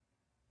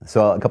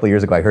So a couple of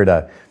years ago, I heard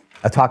a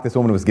talk this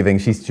woman was giving.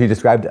 She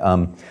described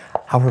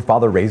how her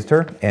father raised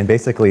her, and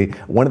basically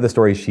one of the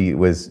stories she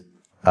was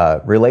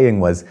relaying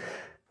was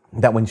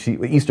that when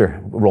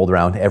Easter rolled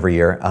around every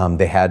year,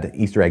 they had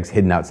Easter eggs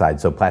hidden outside,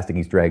 so plastic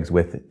Easter eggs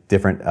with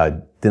different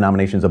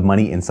denominations of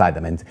money inside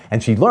them.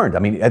 And she learned, I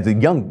mean, as a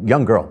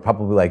young girl,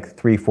 probably like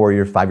 3, 4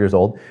 years, 5 years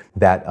old,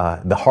 that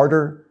the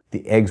harder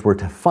the eggs were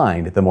to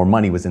find, the more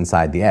money was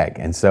inside the egg.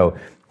 And so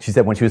she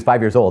said when she was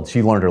 5 years old,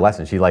 she learned her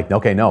lesson. She's like,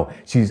 okay, no,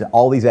 she's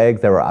all these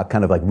eggs that were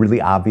kind of like really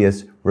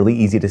obvious, really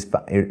easy to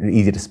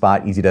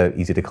spot, easy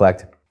to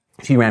collect.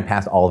 She ran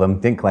past all of them,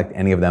 didn't collect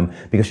any of them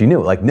because she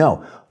knew, like,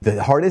 no,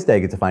 the hardest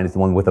egg to find is the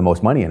one with the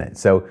most money in it.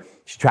 So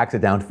she tracks it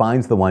down,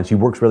 finds the one, she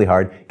works really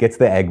hard, gets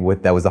the egg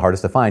that was the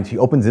hardest to find. She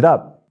opens it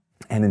up,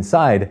 and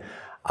inside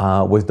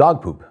was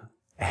dog poop.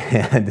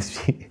 And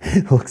she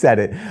looks at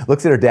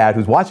her dad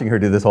who's watching her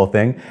do this whole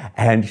thing,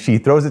 and she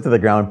throws it to the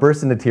ground,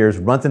 bursts into tears,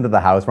 runs into the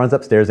house, runs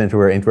upstairs into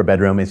her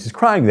bedroom, and she's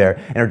crying there.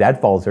 And her dad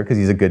follows her because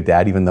he's a good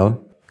dad, even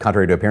though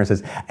contrary to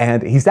appearances.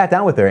 And he sat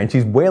down with her, and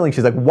she's wailing.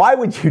 She's like, "Why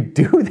would you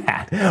do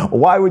that?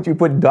 Why would you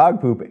put dog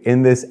poop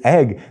in this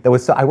egg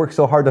that I worked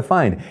so hard to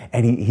find?"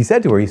 And he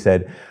said to her, he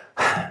said,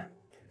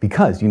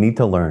 "Because you need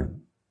to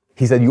learn."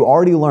 He said, "You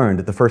already learned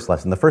the first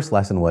lesson. The first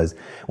lesson was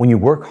when you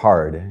work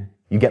hard,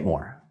 you get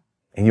more.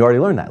 And you already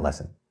learned that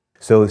lesson.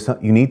 So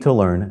you need to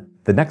learn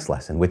the next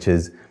lesson, which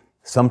is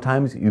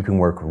sometimes you can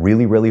work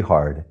really, really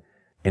hard,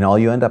 and all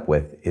you end up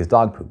with is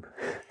dog poop."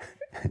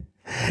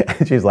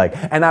 And she's like,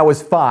 "And I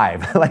was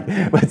 5."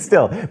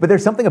 But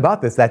there's something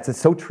about this that's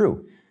so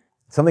true.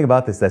 Something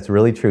about this that's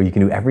really true. You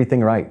can do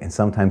everything right, and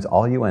sometimes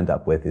all you end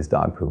up with is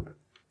dog poop.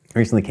 I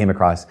recently came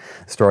across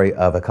a story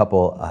of a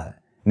couple,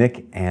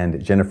 Nick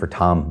and Jennifer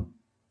Tom.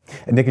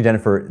 Nick and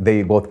Jennifer,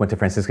 they both went to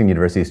Franciscan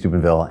University of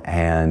Steubenville,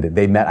 and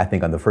they met, I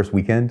think, on the first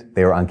weekend.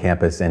 They were on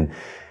campus, and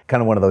kind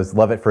of one of those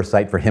love at first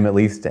sight for him, at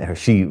least.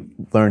 She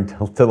learned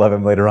to love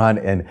him later on,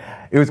 and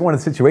it was one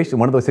of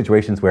those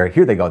situations where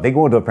here they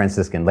go into a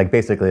Franciscan, like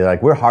basically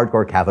like, we're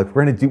hardcore Catholics,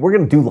 we're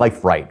gonna do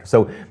life right.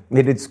 So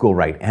they did school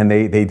right, and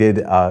they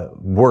did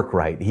work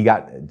right. He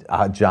got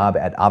a job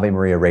at Ave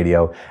Maria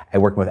Radio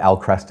and working with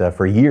Al Cresta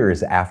for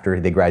years after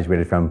they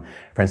graduated from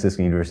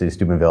Franciscan University of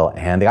Steubenville,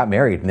 and they got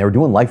married, and they were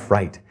doing life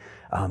right.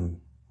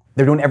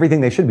 They're doing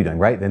everything they should be doing,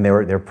 right? And they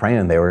were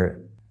praying, they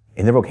were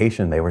in their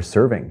vocation, they were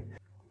serving.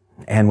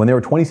 And when they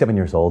were 27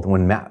 years old,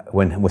 when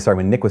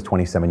Nick was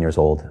 27 years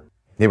old,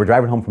 they were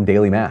driving home from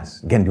daily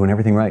mass, again, doing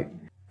everything right.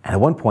 And at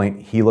one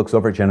point, he looks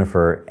over at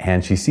Jennifer,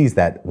 and she sees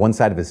that one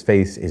side of his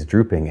face is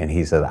drooping, and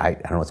he says, I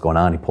don't know what's going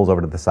on. He pulls over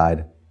to the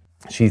side.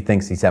 She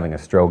thinks he's having a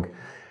stroke.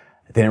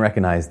 They didn't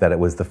recognize that it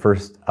was the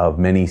first of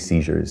many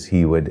seizures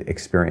he would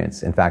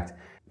experience. In fact,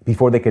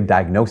 before they could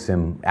diagnose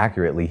him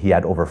accurately, he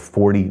had over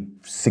 40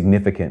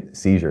 significant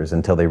seizures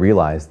until they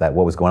realized that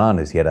what was going on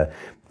is he had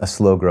a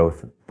slow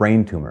growth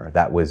brain tumor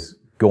that was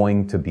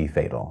going to be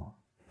fatal.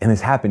 And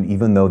this happened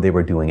even though they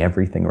were doing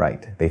everything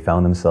right. They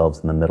found themselves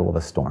in the middle of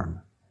a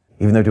storm.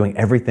 Even though doing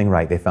everything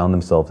right, they found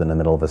themselves in the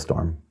middle of a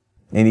storm.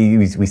 And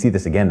we see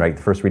this again, right?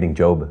 The first reading,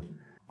 Job.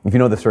 If you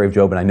know the story of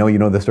Job, and I know you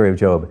know the story of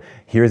Job,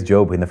 here's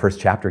Job in the first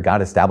chapter.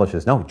 God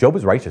establishes, no, Job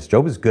is righteous.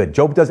 Job is good.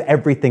 Job does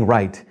everything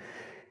right.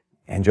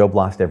 And Job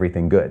lost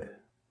everything good.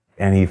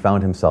 And he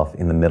found himself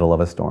in the middle of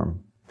a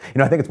storm. You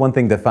know, I think it's one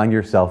thing to find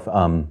yourself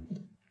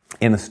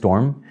in a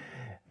storm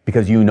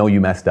because you know you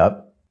messed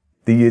up.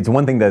 It's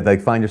one thing to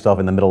find yourself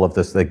in the middle of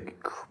this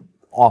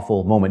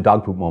awful moment,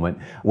 dog poop moment,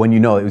 when you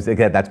know it was,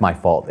 again, that's my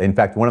fault. In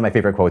fact, one of my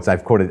favorite quotes,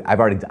 I've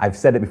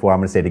said it before, I'm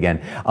going to say it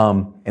again.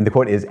 And the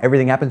quote is,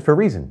 everything happens for a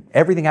reason.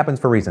 Everything happens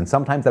for a reason.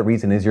 Sometimes that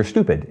reason is you're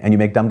stupid and you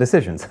make dumb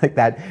decisions. Like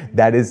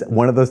that is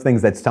one of those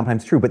things that's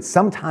sometimes true. But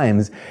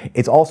sometimes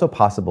it's also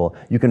possible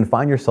you can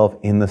find yourself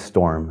in the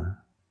storm,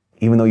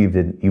 even though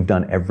you've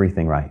done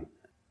everything right.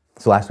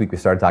 So last week we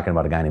started talking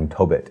about a guy named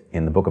Tobit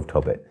in the book of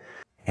Tobit.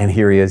 And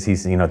here he is,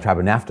 he's, tribe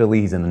of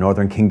Naphtali, he's in the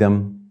northern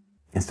kingdom.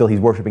 And still he's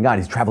worshiping God.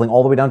 He's traveling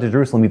all the way down to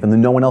Jerusalem, even though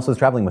no one else is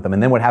traveling with him.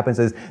 And then what happens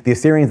is the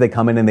Assyrians, they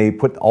come in and they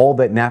put all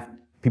the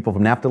people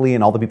from Naphtali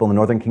and all the people in the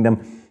northern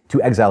kingdom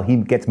to exile. He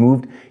gets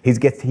moved. He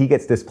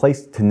gets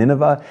displaced to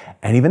Nineveh.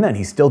 And even then,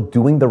 he's still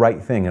doing the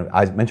right thing. And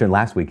I mentioned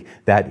last week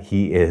that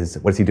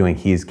what is he doing?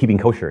 He is keeping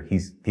kosher.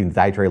 He's keeping the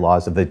dietary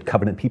laws of the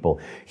covenant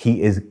people.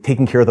 He is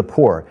taking care of the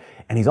poor.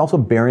 And he's also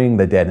burying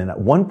the dead. And at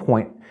one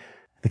point,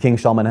 the king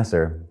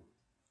Shalmaneser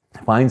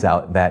finds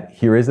out that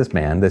here is this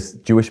man, this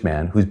Jewish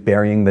man, who's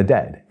burying the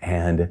dead.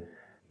 And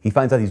he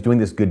finds out he's doing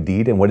this good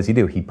deed, and what does he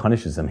do? He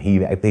punishes him. He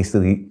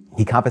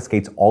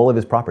confiscates all of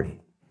his property,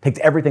 takes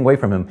everything away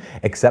from him,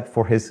 except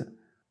for his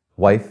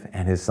wife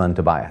and his son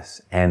Tobias,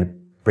 and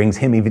brings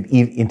him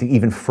into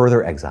even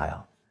further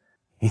exile.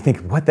 You think,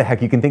 what the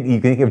heck? You can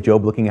think of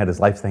Job looking at his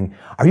life saying,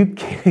 are you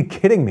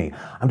kidding me?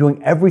 I'm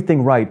doing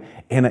everything right,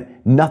 and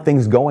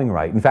nothing's going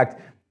right. In fact,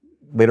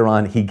 later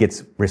on, he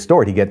gets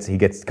restored. He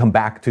gets come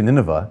back to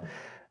Nineveh.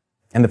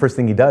 And the first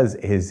thing he does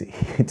is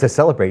to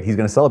celebrate. He's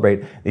going to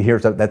celebrate. He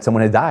hears that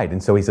someone had died.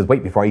 And so he says,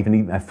 wait, before I even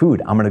eat my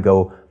food, I'm going to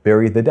go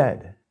bury the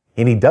dead.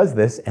 And he does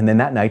this, and then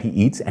that night he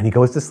eats and he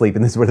goes to sleep.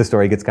 And this is where the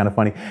story gets kind of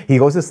funny. He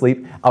goes to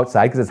sleep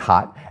outside because it's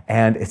hot.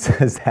 And it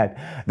says that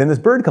then this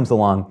bird comes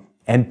along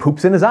and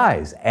poops in his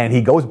eyes. And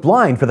he goes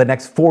blind for the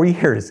next 4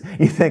 years.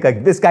 You think,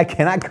 like, this guy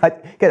cannot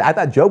I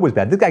thought Job was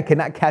bad. This guy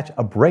cannot catch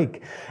a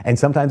break. And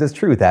sometimes it's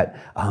true that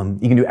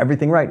you can do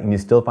everything right and you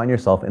still find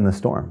yourself in the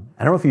storm.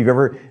 I don't know if you've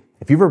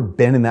ever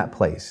been in that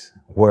place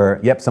where,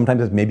 yep,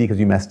 sometimes it's maybe because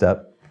you messed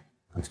up.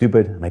 I'm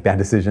stupid, I make bad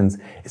decisions.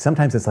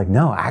 Sometimes it's like,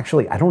 no,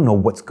 actually, I don't know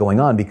what's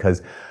going on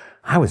because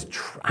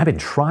I've been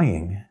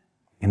trying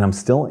and I'm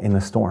still in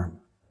the storm.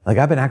 Like,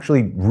 I've been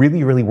actually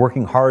really, really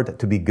working hard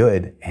to be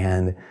good,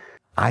 and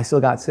I still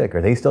got sick,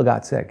 or they still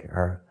got sick,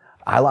 or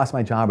I lost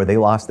my job, or they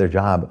lost their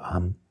job.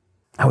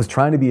 I was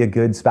trying to be a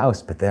good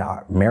spouse, but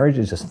their marriage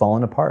is just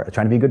falling apart. I'm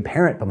trying to be a good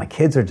parent, but my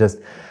kids are just,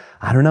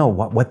 I don't know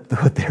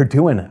what they're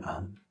doing.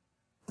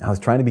 I was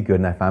trying to be good,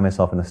 and I find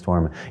myself in the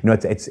storm. You know,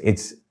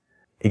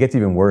 it gets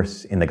even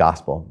worse in the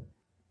gospel,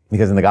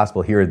 because in the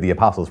gospel here, the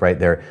apostles, right,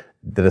 the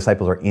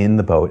disciples are in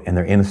the boat and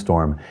they're in a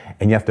storm,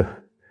 and you have to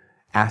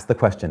ask the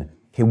question,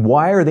 okay,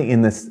 why are they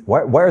in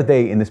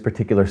this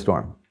particular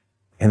storm?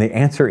 And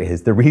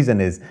the reason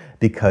is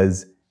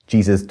because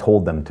Jesus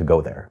told them to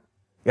go there.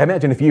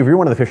 Imagine if you're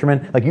one of the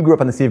fishermen, like you grew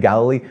up on the Sea of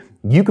Galilee,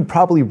 you could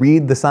probably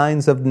read the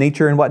signs of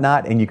nature and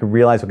whatnot, and you could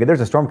realize, okay,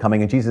 there's a storm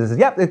coming, and Jesus says,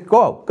 yep, let's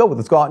go,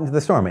 out into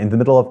the storm, in the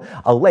middle of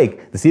a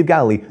lake, the Sea of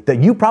Galilee,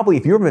 that you probably,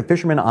 if you're a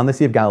fisherman on the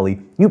Sea of Galilee,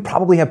 you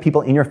probably have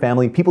people in your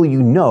family, people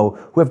you know,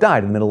 who have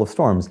died in the middle of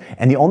storms.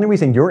 And the only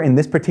reason you're in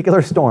this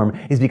particular storm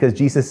is because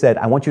Jesus said,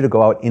 I want you to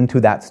go out into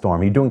that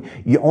storm.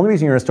 The only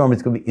reason you're in a storm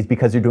is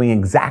because you're doing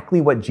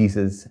exactly what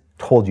Jesus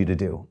told you to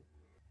do.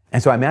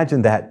 And so I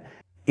imagine that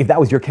if that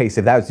was your case,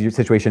 if that was your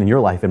situation in your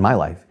life, in my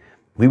life,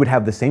 we would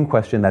have the same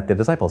question that the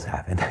disciples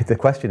have. And the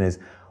question is,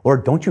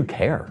 Lord, don't you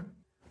care?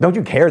 Don't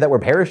you care that we're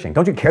perishing?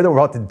 Don't you care that we're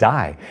about to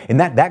die? And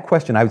that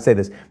question, I would say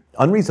this,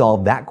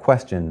 unresolved, that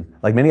question,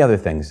 like many other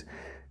things,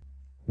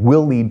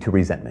 will lead to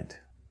resentment.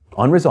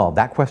 Unresolved,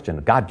 that question,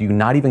 God, do you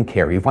not even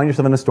care? You find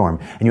yourself in a storm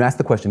and you ask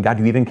the question, God,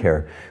 do you even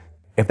care?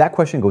 If that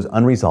question goes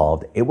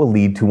unresolved, it will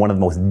lead to one of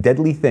the most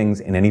deadly things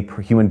in any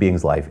human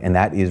being's life, and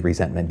that is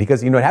resentment.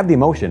 Because, to have the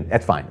emotion,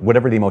 that's fine,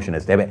 whatever the emotion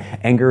is. To have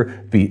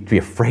anger, to be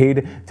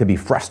afraid, to be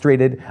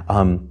frustrated,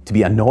 to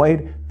be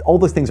annoyed, all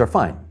those things are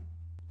fine.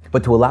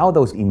 But to allow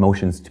those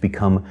emotions to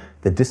become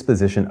the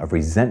disposition of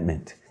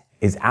resentment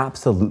is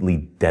absolutely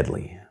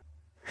deadly.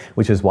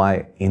 Which is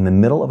why, in the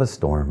middle of a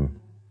storm,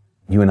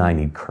 you and I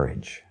need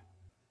courage.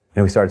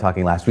 We started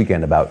talking last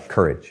weekend about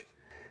courage,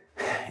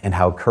 and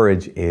how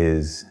courage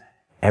is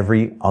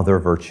every other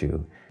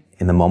virtue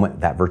in the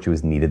moment that virtue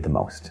is needed the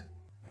most.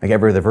 Like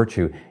every other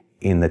virtue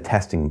in the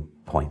testing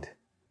point.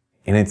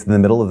 And it's in the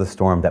middle of the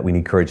storm that we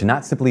need courage. And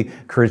not simply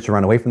courage to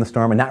run away from the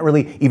storm, and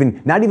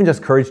not even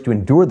just courage to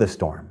endure the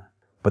storm,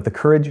 but the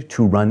courage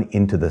to run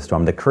into the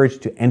storm, the courage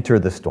to enter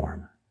the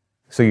storm.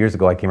 So years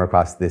ago, I came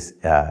across this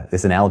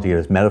analogy,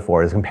 or this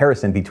metaphor, this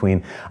comparison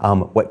between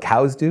what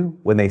cows do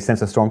when they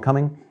sense a storm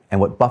coming and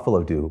what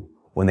buffalo do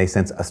when they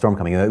sense a storm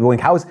coming. When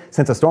cows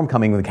sense a storm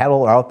coming, when the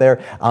cattle are out there,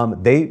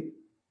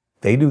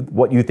 they do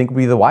what you think would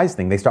be the wise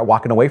thing. They start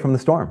walking away from the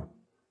storm.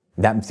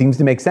 That seems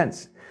to make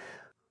sense.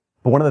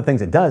 But one of the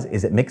things it does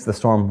is it makes the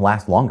storm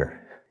last longer.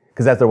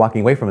 Because as they're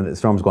walking away from it, the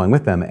storm's going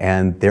with them,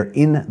 and they're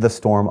in the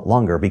storm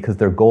longer because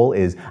their goal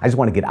is, I just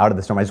want to get out of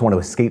the storm. I just want to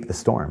escape the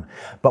storm.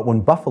 But when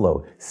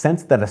buffalo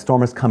sense that a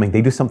storm is coming,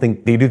 they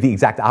do the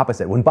exact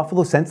opposite. When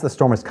buffalo sense the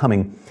storm is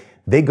coming,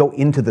 they go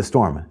into the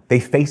storm.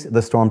 They face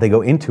the storm, they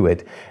go into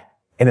it.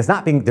 And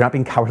they're not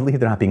being cowardly,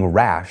 they're not being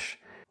rash,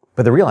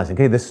 but they're realizing,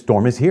 okay, this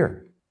storm is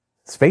here.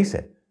 Let's face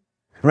it.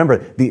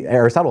 Remember,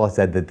 Aristotle has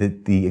said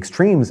that the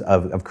extremes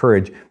of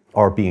courage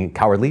are being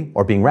cowardly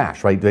or being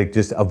rash, right? Like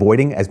just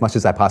avoiding as much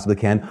as I possibly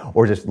can,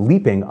 or just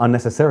leaping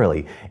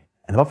unnecessarily.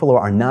 And the buffalo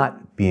are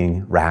not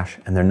being rash,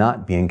 and they're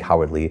not being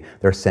cowardly.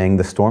 They're saying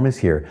the storm is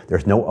here.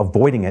 There's no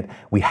avoiding it.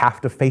 We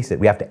have to face it.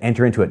 We have to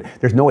enter into it.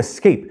 There's no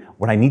escape.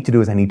 What I need to do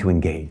is I need to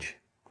engage.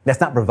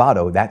 That's not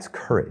bravado, that's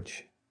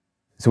courage.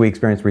 So we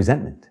experience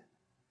resentment.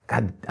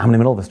 God, I'm in the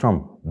middle of a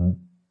storm.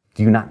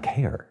 Do you not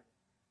care?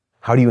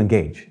 How do you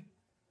engage?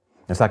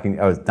 I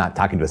was not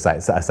talking to a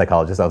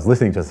psychologist. I was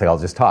listening to a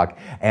psychologist talk,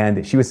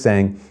 and she was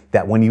saying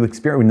that when you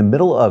experience in the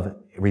middle of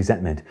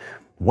resentment,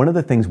 one of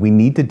the things we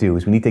need to do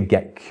is we need to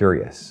get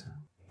curious.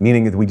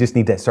 Meaning that we just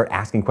need to start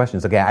asking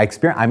questions. Okay,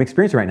 I'm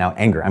experiencing right now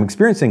anger. I'm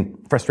experiencing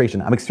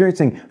frustration. I'm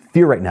experiencing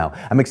fear right now.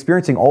 I'm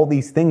experiencing all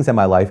these things in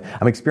my life.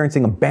 I'm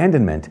experiencing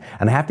abandonment.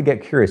 And I have to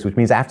get curious, which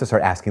means I have to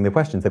start asking the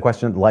questions. The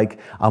question like,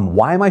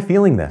 why am I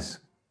feeling this?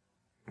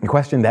 A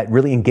question that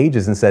really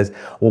engages and says,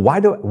 well,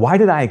 why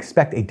did I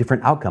expect a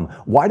different outcome?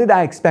 Why did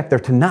I expect there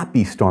to not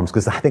be storms?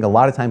 Because I think a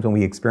lot of times when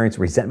we experience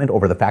resentment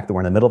over the fact that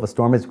we're in the middle of a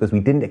storm, it's because we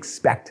didn't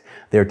expect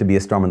there to be a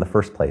storm in the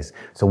first place.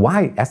 So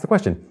ask the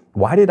question,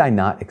 why did I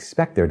not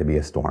expect there to be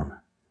a storm?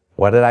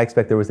 Why did I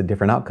expect there was a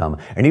different outcome?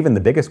 And even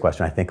the biggest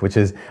question, I think, which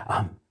is,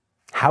 I'm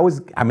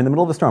in the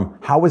middle of a storm.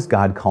 How is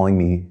God calling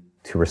me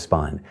to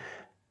respond?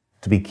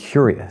 To be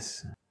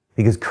curious.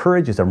 Because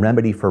courage is a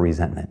remedy for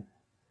resentment.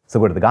 So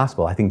go to the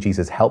gospel. I think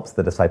Jesus helps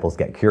the disciples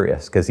get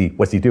curious because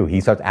what's he do?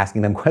 He starts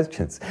asking them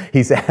questions.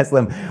 He asks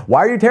them,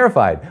 why are you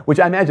terrified?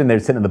 Which I imagine they're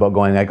sitting in the boat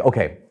going like,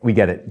 okay, we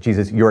get it.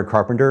 Jesus, you're a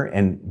carpenter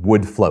and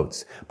wood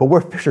floats, but we're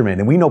fishermen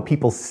and we know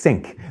people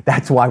sink.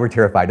 That's why we're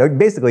terrified.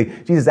 Basically,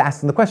 Jesus asks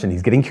them the question.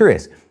 He's getting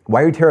curious.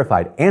 Why are you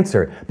terrified?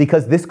 Answer,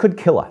 because this could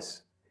kill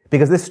us.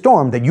 Because this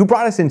storm that you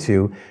brought us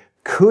into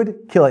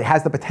could kill. It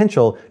has the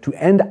potential to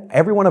end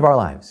every one of our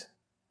lives.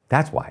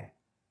 That's why.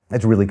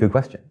 That's a really good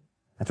question.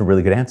 That's a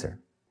really good answer.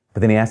 But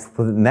then he asks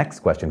the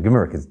next question,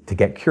 remember, to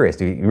get curious.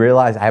 Do you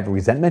realize I have a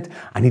resentment?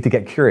 I need to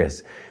get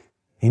curious.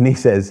 And he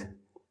says,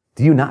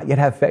 do you not yet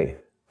have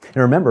faith? And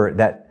remember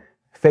that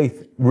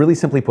faith, really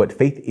simply put,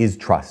 faith is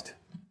trust.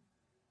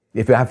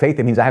 If you have faith,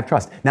 it means I have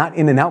trust. Not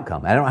in an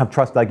outcome. I don't have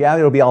trust like, yeah,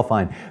 it'll be all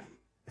fine.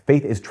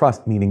 Faith is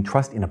trust, meaning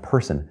trust in a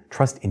person,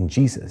 trust in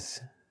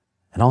Jesus.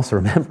 And also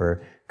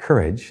remember,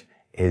 courage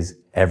is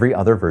every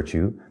other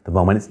virtue the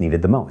moment it's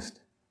needed the most.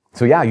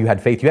 So yeah, you had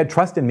faith. You had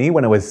trust in me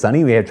when it was sunny.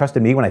 You had trust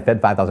in me when I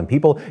fed 5,000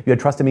 people. You had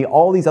trust in me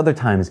all these other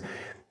times.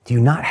 Do you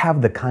not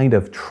have the kind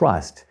of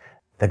trust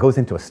that goes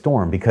into a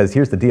storm? Because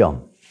here's the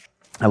deal.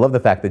 I love the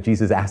fact that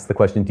Jesus asked the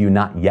question, do you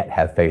not yet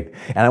have faith?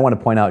 And I want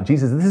to point out,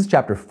 Jesus, this is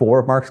chapter 4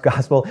 of Mark's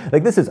gospel.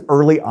 Like this is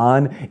early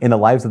on in the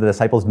lives of the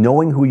disciples,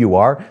 knowing who you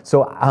are.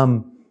 So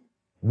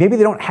maybe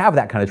they don't have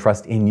that kind of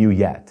trust in you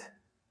yet.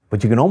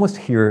 But you can almost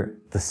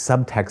hear the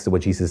subtext of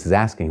what Jesus is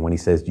asking when he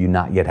says, do you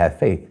not yet have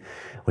faith?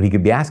 What he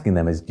could be asking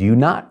them is, do you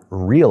not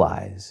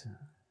realize,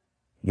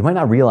 you might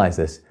not realize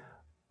this,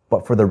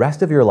 but for the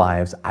rest of your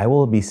lives, I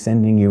will be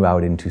sending you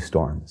out into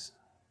storms.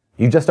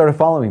 You just started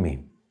following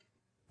me,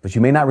 but you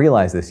may not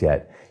realize this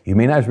yet. You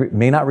may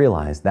not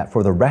realize that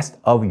for the rest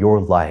of your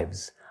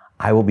lives,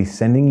 I will be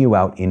sending you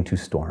out into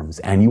storms,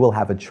 and you will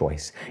have a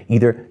choice,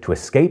 either to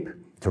escape,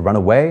 to run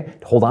away,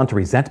 to hold on to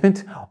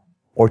resentment,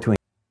 or to.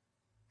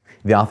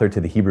 The author to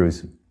the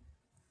Hebrews,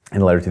 in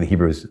the letter to the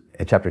Hebrews,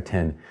 at chapter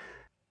 10,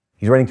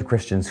 he's writing to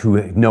Christians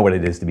who know what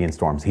it is to be in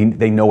storms.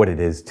 They know what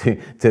it is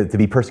to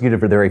be persecuted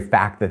for the very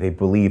fact that they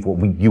believe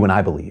what you and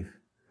I believe,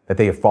 that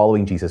they are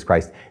following Jesus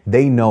Christ.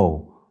 They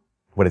know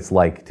what it's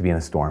like to be in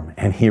a storm.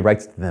 And he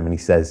writes to them and he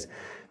says,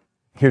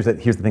 here's the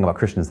thing about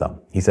Christians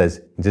though. He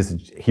says, this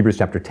is Hebrews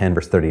chapter 10,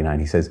 verse 39,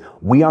 he says,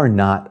 we are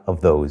not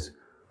of those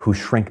who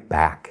shrink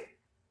back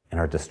and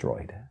are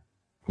destroyed.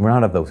 We're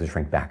not of those who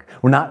shrink back.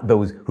 We're not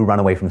those who run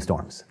away from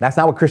storms. That's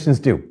not what Christians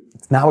do.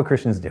 It's not what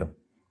Christians do.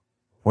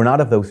 We're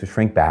not of those who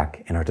shrink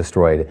back and are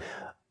destroyed,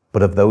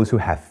 but of those who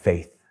have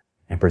faith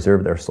and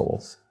preserve their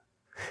souls.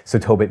 So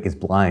Tobit is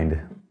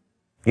blind.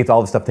 He gets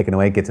all the stuff taken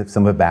away, gets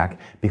some of it back,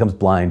 becomes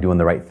blind, doing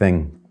the right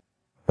thing.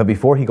 But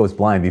before he goes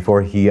blind,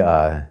 before he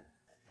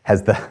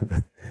has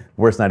the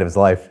worst night of his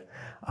life,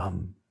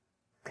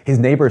 his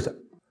neighbors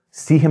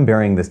see him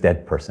burying this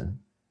dead person.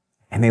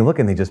 And they look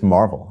and they just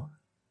marvel.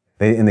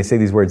 They say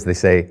these words, they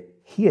say,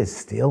 he is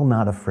still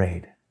not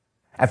afraid.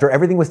 After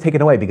everything was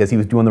taken away because he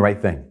was doing the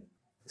right thing.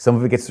 Some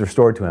of it gets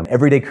restored to him.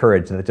 Everyday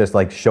courage that just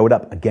like showed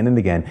up again and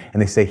again.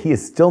 And they say, he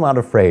is still not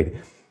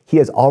afraid. He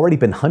has already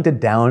been hunted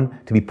down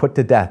to be put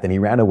to death and he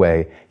ran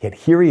away. Yet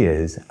here he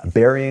is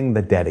burying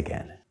the dead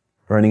again,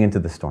 running into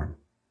the storm.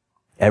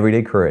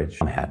 Everyday courage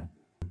had.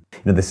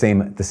 The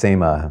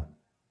same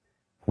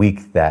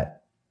week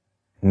that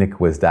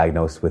Nick was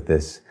diagnosed with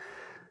this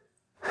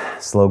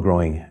slow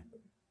growing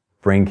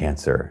brain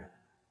cancer,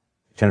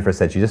 Jennifer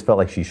said she just felt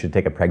like she should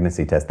take a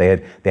pregnancy test.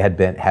 They had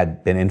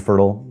been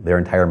infertile their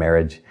entire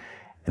marriage.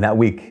 And that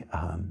week,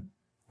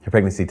 her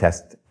pregnancy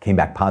test came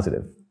back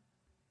positive.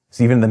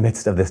 So even in the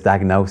midst of this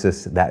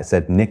diagnosis that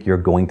said, Nick, you're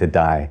going to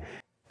die,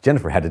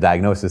 Jennifer had a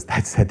diagnosis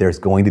that said there's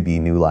going to be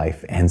new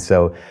life. And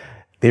so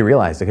they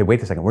realized, okay,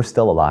 wait a second, we're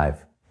still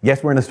alive.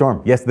 Yes, we're in a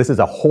storm. Yes, this is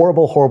a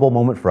horrible, horrible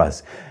moment for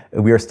us.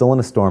 We are still in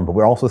a storm, but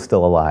we're also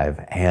still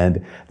alive.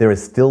 And there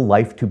is still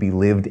life to be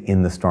lived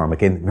in the storm.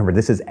 Again, remember,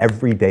 this is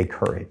everyday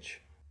courage.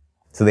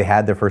 So they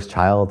had their first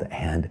child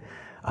and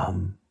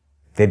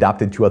they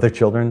adopted 2 other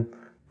children.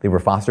 They were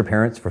foster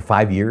parents for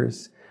 5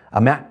 years.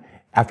 Matt,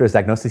 after his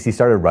diagnosis, he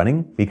started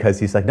running because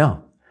he's like,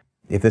 no,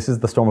 if this is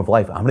the storm of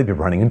life, I'm going to be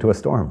running into a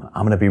storm.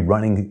 I'm going to be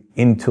running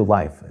into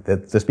life.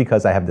 Just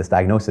because I have this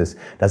diagnosis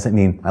doesn't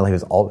mean my life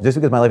is just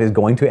because my life is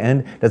going to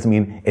end doesn't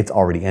mean it's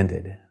already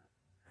ended.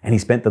 And he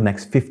spent the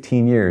next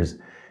 15 years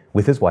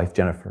with his wife,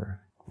 Jennifer,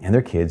 and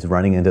their kids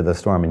running into the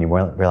storm. And you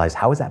realize,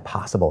 how is that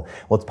possible?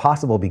 Well, it's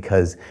possible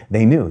because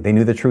they knew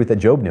the truth that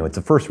Job knew. It's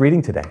the first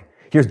reading today.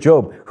 Here's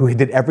Job, who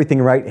did everything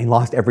right and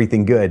lost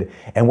everything good.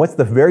 And what's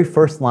the very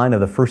first line of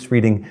the first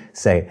reading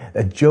say?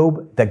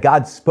 That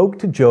God spoke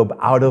to Job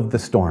out of the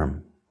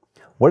storm.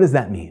 What does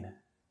that mean?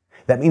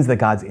 That means that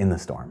God's in the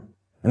storm.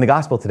 In the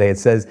gospel today, it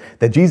says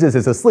that Jesus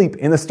is asleep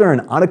in the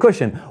stern on a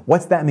cushion.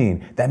 What's that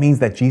mean? That means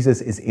that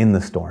Jesus is in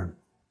the storm.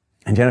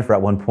 And Jennifer,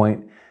 at one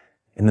point,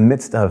 in the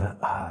midst of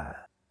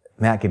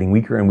Matt getting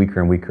weaker and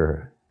weaker and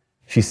weaker,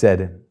 she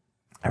said,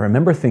 I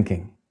remember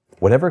thinking,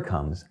 whatever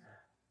comes,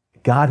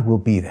 God will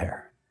be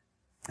there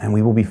and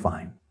we will be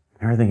fine.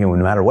 I remember thinking, well,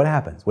 no matter what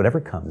happens, whatever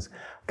comes,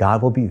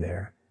 God will be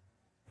there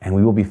and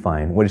we will be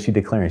fine. What is she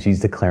declaring? She's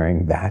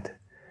declaring that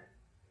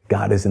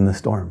God is in the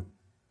storm.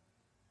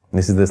 And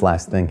this is this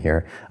last thing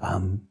here.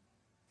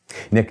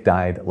 Nick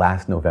died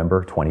last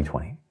November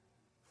 2020.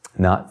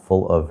 Not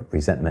full of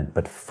resentment,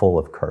 but full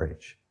of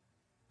courage.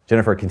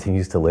 Jennifer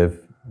continues to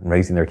live,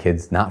 raising their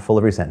kids, not full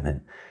of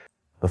resentment,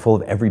 but full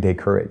of everyday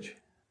courage.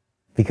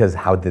 Because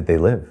how did they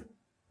live?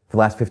 For the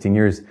last 15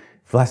 years,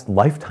 for the last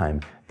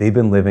lifetime, they've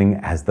been living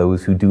as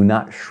those who do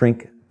not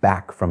shrink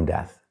back from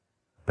death,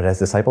 but as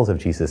disciples of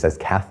Jesus, as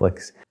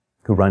Catholics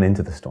who run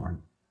into the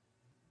storm.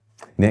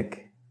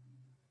 Nick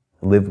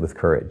lived with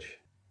courage.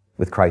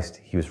 With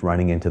Christ, he was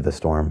running into the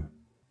storm.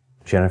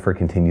 Jennifer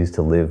continues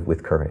to live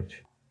with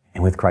courage.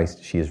 And with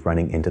Christ, she is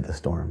running into the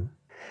storm.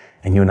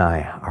 And you and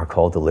I are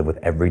called to live with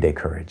everyday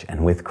courage.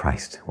 And with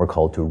Christ, we're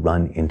called to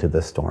run into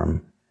the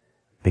storm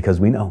because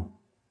we know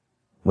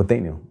what they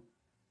knew,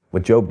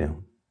 what Job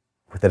knew,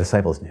 what the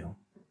disciples knew.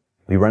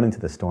 We run into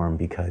the storm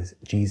because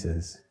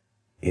Jesus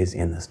is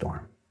in the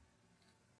storm.